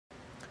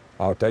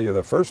I'll tell you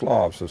the first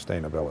law of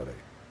sustainability.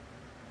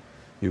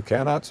 You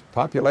cannot,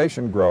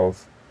 population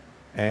growth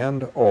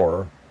and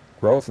or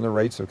growth in the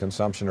rates of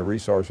consumption of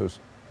resources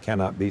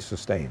cannot be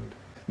sustained.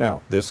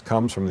 Now, this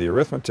comes from the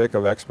arithmetic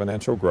of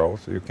exponential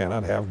growth. You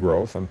cannot have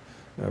growth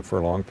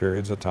for long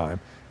periods of time.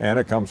 And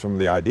it comes from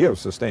the idea of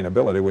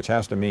sustainability, which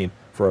has to mean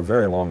for a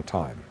very long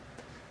time.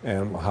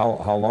 And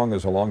how long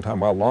is a long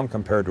time? Well, long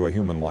compared to a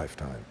human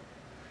lifetime.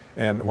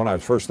 And when I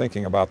was first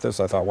thinking about this,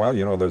 I thought, well,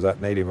 you know, there's that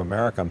Native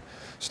American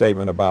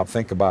statement about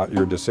think about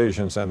your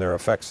decisions and their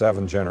effect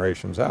 7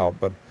 generations out.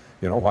 But,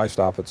 you know, why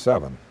stop at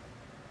 7?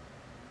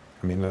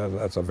 I mean,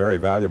 that's a very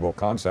valuable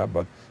concept,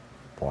 but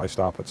why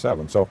stop at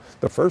 7? So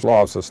the first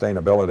law of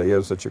sustainability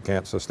is that you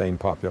can't sustain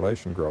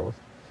population growth.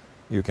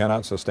 You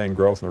cannot sustain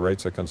growth in the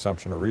rates of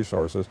consumption of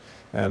resources,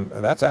 and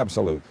that's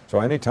absolute.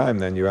 So anytime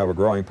then you have a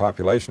growing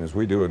population, as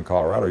we do in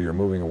Colorado, you're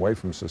moving away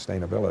from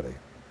sustainability.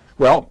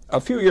 Well, a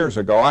few years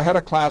ago, I had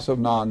a class of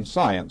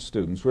non-science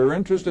students. We were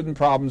interested in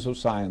problems of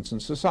science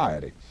and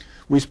society.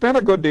 We spent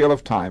a good deal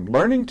of time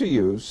learning to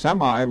use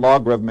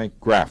semi-logarithmic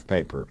graph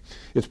paper.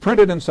 It's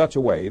printed in such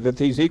a way that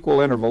these equal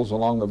intervals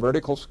along the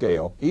vertical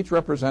scale each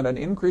represent an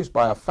increase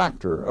by a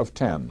factor of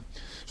 10.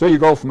 So you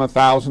go from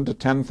 1,000 to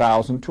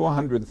 10,000 to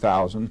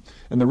 100,000,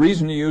 and the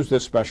reason you use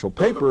this special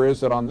paper is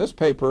that on this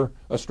paper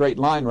a straight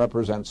line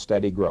represents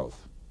steady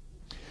growth.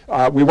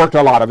 We worked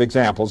a lot of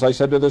examples. I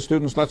said to the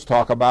students, let's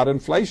talk about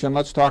inflation.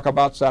 Let's talk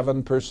about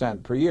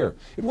 7% per year.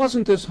 It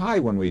wasn't this high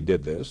when we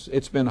did this.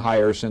 It's been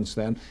higher since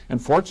then,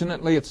 and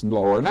fortunately it's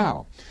lower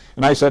now.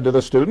 And I said to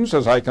the students,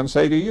 as I can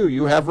say to you,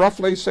 you have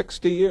roughly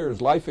 60 years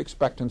life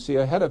expectancy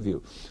ahead of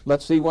you.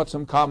 Let's see what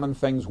some common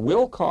things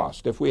will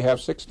cost if we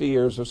have 60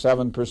 years of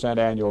 7%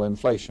 annual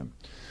inflation.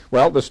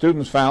 Well, the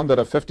students found that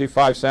a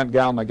 55-cent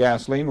gallon of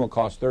gasoline will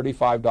cost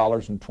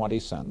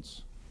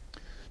 $35.20.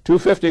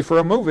 $2.50 for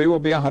a movie will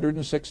be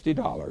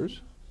 $160.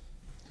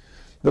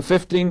 The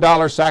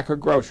 $15 sack of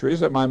groceries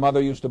that my mother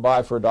used to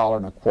buy for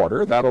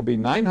 $1.25, that'll be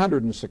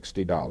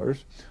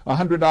 $960. A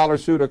 $100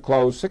 suit of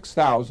clothes,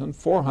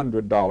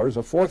 $6,400.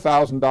 A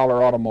 $4,000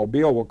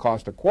 automobile will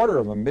cost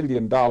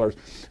 $250,000,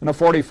 and a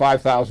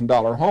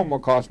 $45,000 home will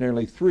cost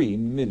nearly $3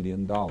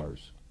 million.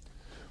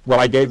 Well,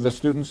 I gave the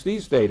students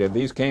these data.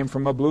 These came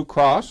from a Blue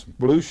Cross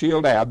Blue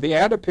Shield ad. The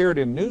ad appeared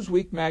in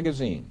Newsweek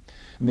magazine.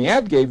 And the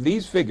ad gave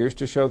these figures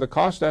to show the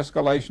cost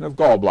escalation of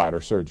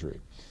gallbladder surgery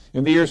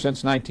in the year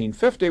since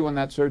 1950, when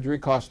that surgery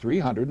cost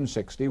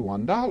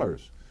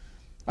 $361.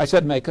 I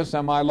said, make a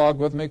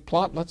semi-logarithmic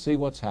plot. Let's see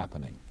what's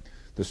happening.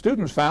 The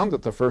students found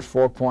that the first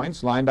 4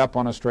 points lined up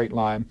on a straight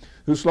line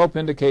whose slope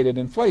indicated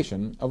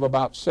inflation of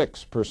about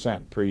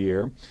 6% per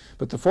year,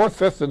 but the 4th,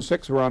 5th, and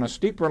 6th were on a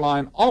steeper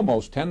line,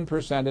 almost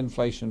 10%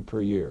 inflation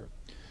per year.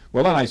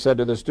 Well, then I said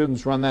to the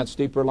students, run that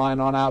steeper line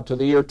on out to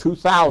the year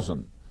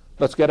 2000.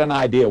 Let's get an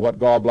idea what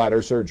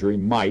gallbladder surgery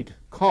might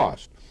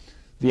cost.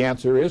 The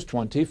answer is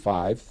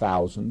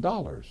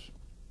 $25,000.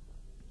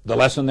 The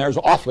lesson there is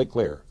awfully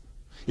clear.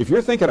 If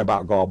you're thinking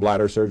about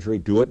gallbladder surgery,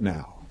 do it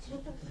now.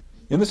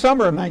 In the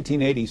summer of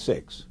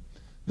 1986,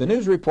 the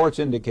news reports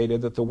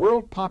indicated that the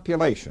world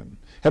population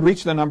had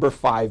reached the number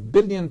 5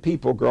 billion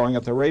people, growing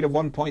at the rate of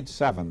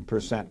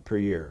 1.7% per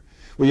year.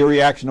 Well, your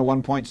reaction to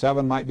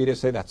 1.7 might be to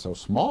say, that's so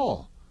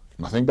small.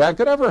 Nothing bad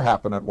could ever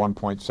happen at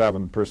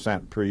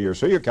 1.7% per year.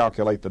 So you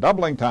calculate the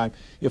doubling time,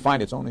 you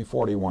find it's only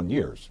 41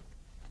 years.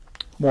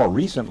 More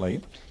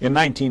recently, in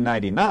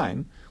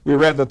 1999, we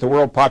read that the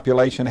world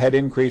population had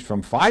increased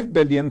from 5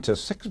 billion to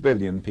 6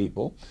 billion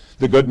people.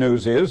 The good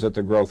news is that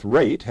the growth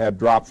rate had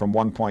dropped from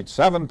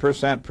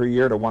 1.7% per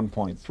year to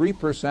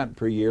 1.3%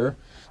 per year.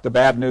 The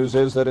bad news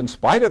is that in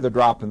spite of the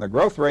drop in the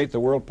growth rate,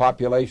 the world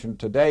population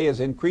today is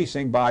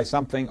increasing by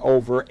something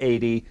over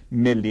 80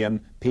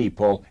 million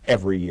people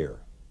every year.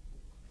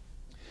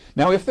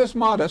 Now, if this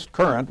modest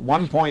current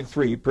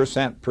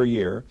 1.3% per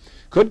year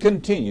could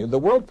continue, the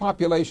world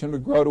population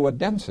would grow to a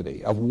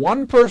density of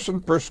 1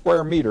 person per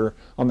square meter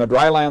on the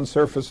dry land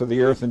surface of the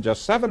earth in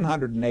just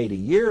 780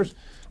 years,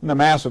 and the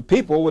mass of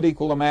people would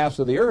equal the mass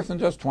of the earth in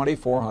just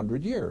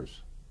 2,400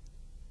 years.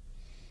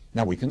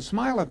 Now, we can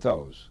smile at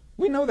those.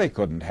 We know they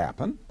couldn't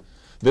happen.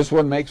 This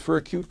one makes for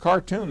a cute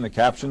cartoon. The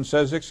caption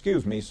says,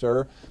 "Excuse me,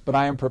 sir, but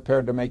I am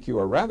prepared to make you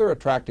a rather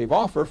attractive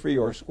offer for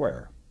your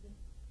square."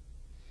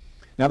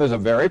 Now, there's a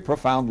very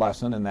profound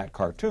lesson in that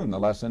cartoon. The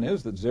lesson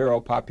is that zero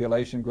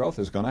population growth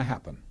is going to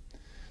happen.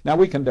 Now,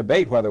 we can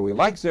debate whether we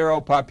like zero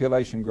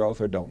population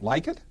growth or don't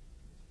like it.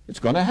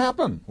 It's going to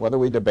happen, whether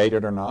we debate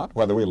it or not,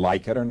 whether we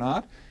like it or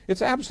not.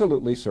 It's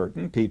absolutely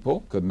certain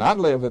people could not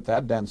live at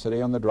that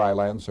density on the dry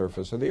land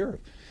surface of the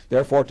earth.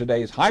 Therefore,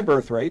 today's high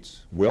birth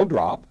rates will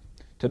drop.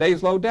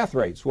 Today's low death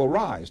rates will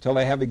rise till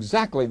they have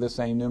exactly the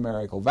same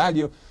numerical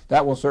value.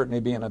 That will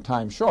certainly be in a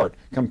time short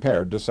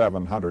compared to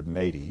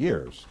 780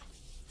 years.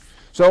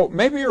 So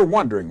maybe you're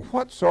wondering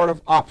what sort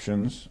of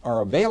options are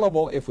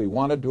available if we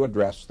wanted to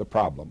address the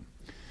problem.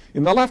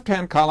 In the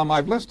left-hand column,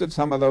 I've listed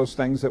some of those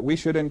things that we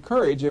should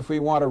encourage if we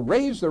want to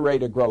raise the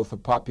rate of growth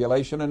of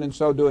population and in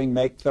so doing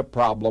make the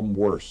problem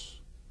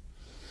worse.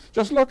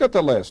 Just look at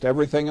the list.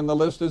 Everything in the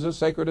list is as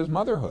sacred as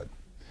motherhood.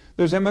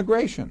 There's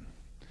immigration.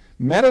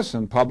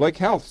 medicine, public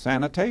health,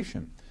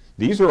 sanitation.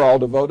 These are all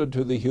devoted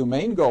to the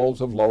humane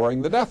goals of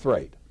lowering the death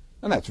rate.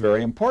 And that's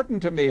very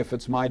important to me if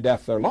it's my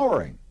death they're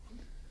lowering.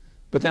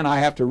 But then I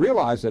have to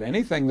realize that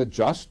anything that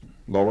just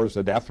lowers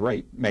the death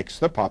rate makes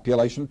the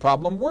population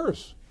problem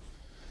worse.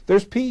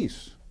 There's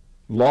peace,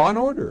 law and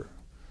order.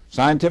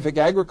 Scientific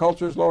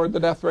agriculture has lowered the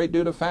death rate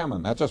due to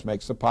famine. That just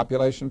makes the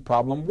population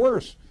problem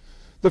worse.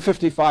 The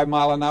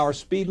 55-mile-an-hour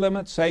speed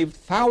limit saved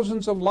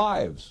thousands of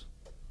lives.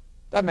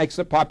 That makes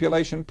the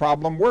population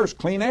problem worse.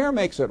 Clean air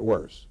makes it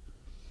worse.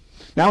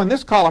 Now, in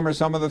this column are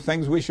some of the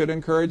things we should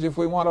encourage if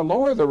we want to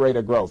lower the rate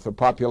of growth of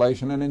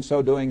population and in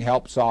so doing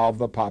help solve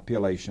the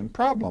population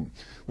problem.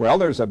 Well,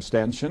 there's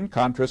abstention,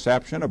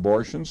 contraception,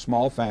 abortion,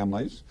 small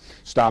families,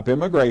 stop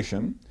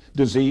immigration,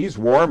 disease,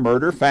 war,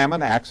 murder,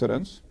 famine,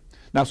 accidents.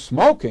 Now,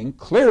 smoking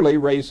clearly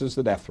raises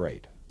the death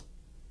rate.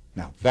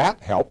 Now,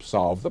 that helps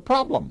solve the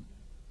problem.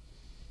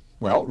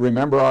 Well,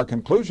 remember our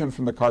conclusion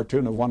from the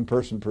cartoon of 1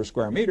 person per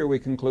square meter. We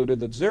concluded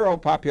that zero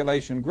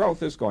population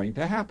growth is going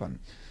to happen.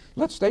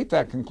 Let's state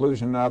that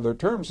conclusion in other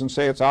terms and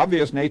say it's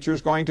obvious nature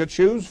is going to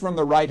choose from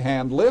the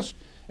right-hand list,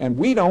 and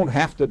we don't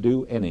have to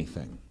do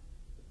anything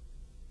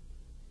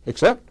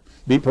except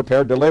be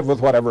prepared to live with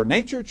whatever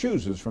nature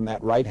chooses from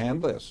that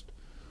right-hand list.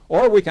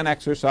 Or we can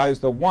exercise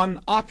the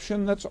one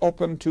option that's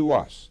open to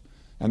us,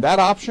 and that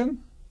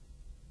option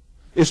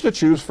is to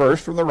choose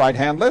first from the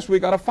right-hand list.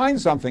 We've got to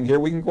find something here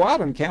we can go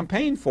out and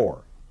campaign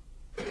for.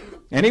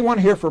 Anyone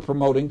here for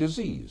promoting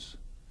disease?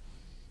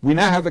 We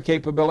now have the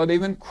capability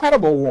of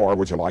incredible war.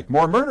 Would you like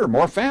more murder,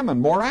 more famine,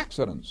 more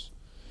accidents?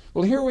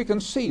 Well, here we can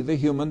see the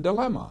human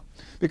dilemma,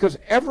 because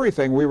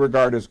everything we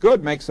regard as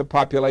good makes the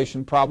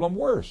population problem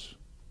worse.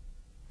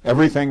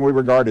 Everything we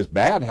regard as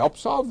bad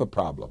helps solve the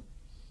problem.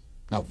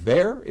 Now,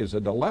 there is a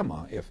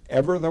dilemma, if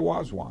ever there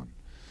was one.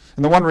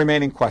 And the one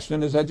remaining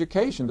question is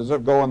education. Does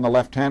it go in the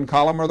left-hand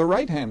column or the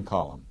right-hand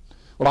column?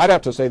 Well, I'd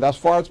have to say thus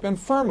far it's been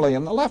firmly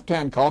in the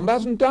left-hand column. It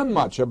hasn't done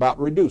much about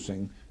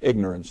reducing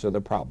ignorance of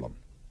the problem.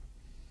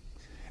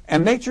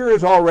 And nature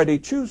is already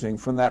choosing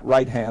from that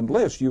right-hand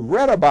list. You've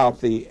read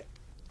about the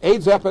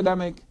AIDS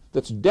epidemic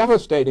that's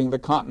devastating the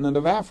continent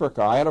of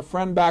Africa. I had a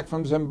friend back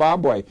from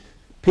Zimbabwe.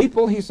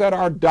 People, he said,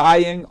 are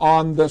dying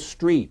on the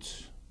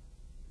streets.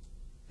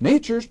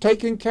 Nature's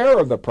taking care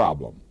of the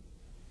problem.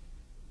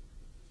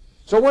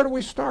 So where do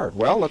we start?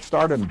 Well, let's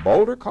start in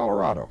Boulder,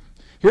 Colorado.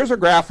 Here's a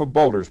graph of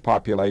Boulder's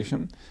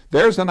population.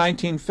 There's the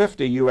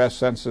 1950 U.S.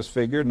 Census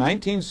figure,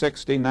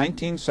 1960,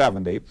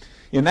 1970.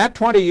 In that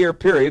 20-year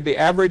period, the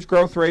average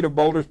growth rate of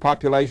Boulder's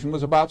population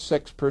was about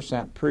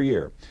 6% per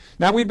year.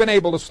 Now, we've been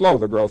able to slow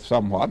the growth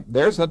somewhat.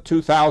 There's the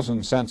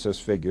 2000 census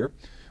figure.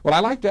 Well, I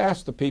like to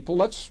ask the people,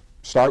 let's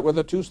start with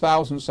the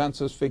 2000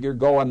 census figure,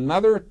 go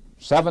another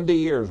 70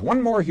 years,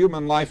 one more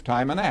human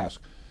lifetime, and ask,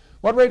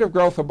 what rate of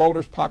growth of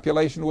Boulder's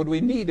population would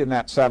we need in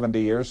that 70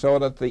 years so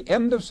that at the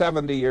end of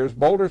 70 years,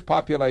 Boulder's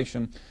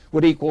population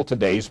would equal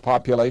today's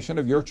population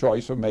of your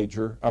choice of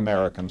major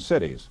American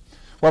cities?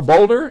 Well,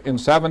 Boulder in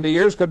 70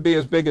 years could be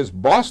as big as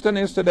Boston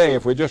is today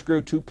if we just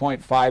grew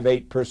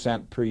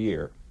 2.58% per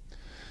year.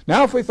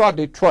 Now, if we thought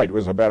Detroit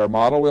was a better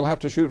model, we'll have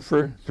to shoot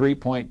for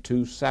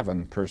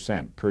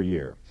 3.27% per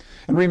year.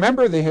 And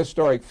remember the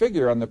historic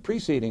figure on the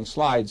preceding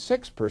slide,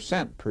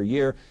 6% per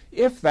year.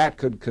 If that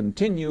could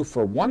continue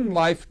for one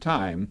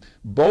lifetime,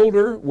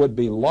 Boulder would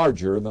be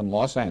larger than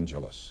Los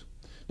Angeles.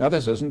 Now,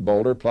 this isn't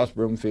Boulder plus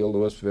Broomfield,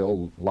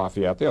 Louisville,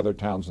 Lafayette, the other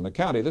towns in the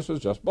county. This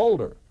is just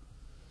Boulder.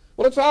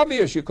 Well, it's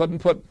obvious you couldn't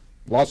put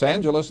Los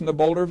Angeles in the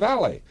Boulder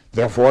Valley.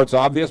 Therefore, it's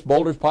obvious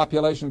Boulder's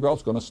population growth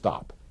is going to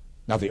stop.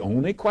 Now, the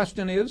only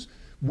question is,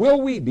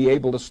 will we be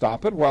able to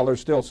stop it while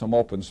there's still some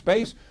open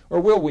space, or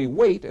will we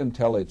wait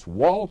until it's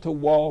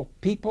wall-to-wall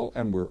people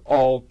and we're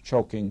all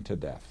choking to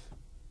death?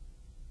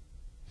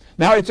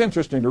 Now, it's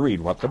interesting to read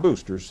what the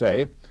boosters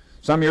say.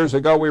 Some years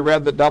ago, we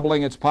read that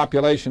doubling its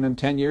population in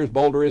 10 years,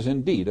 Boulder is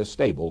indeed a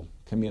stable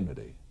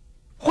community.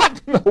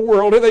 What in the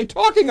world are they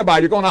talking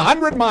about? You're going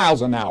 100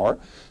 miles an hour,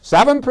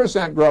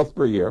 7% growth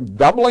per year,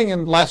 doubling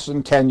in less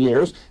than 10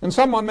 years, and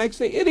someone makes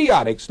the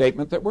idiotic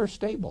statement that we're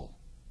stable.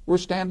 We're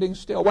standing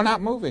still. We're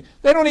not moving.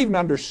 They don't even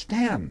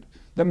understand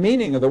the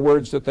meaning of the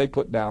words that they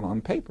put down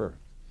on paper.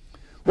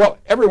 Well,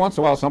 every once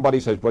in a while somebody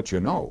says, but you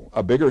know,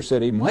 a bigger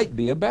city might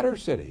be a better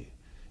city.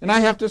 And I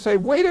have to say,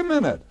 wait a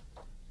minute.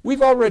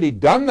 We've already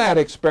done that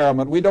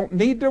experiment. We don't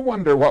need to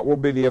wonder what will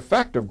be the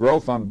effect of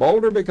growth on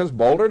Boulder, because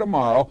Boulder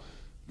tomorrow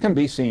can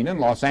be seen in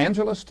Los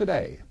Angeles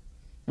today.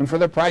 And for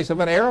the price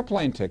of an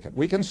airplane ticket,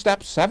 we can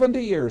step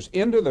 70 years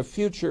into the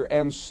future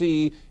and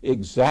see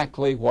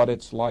exactly what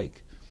it's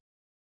like.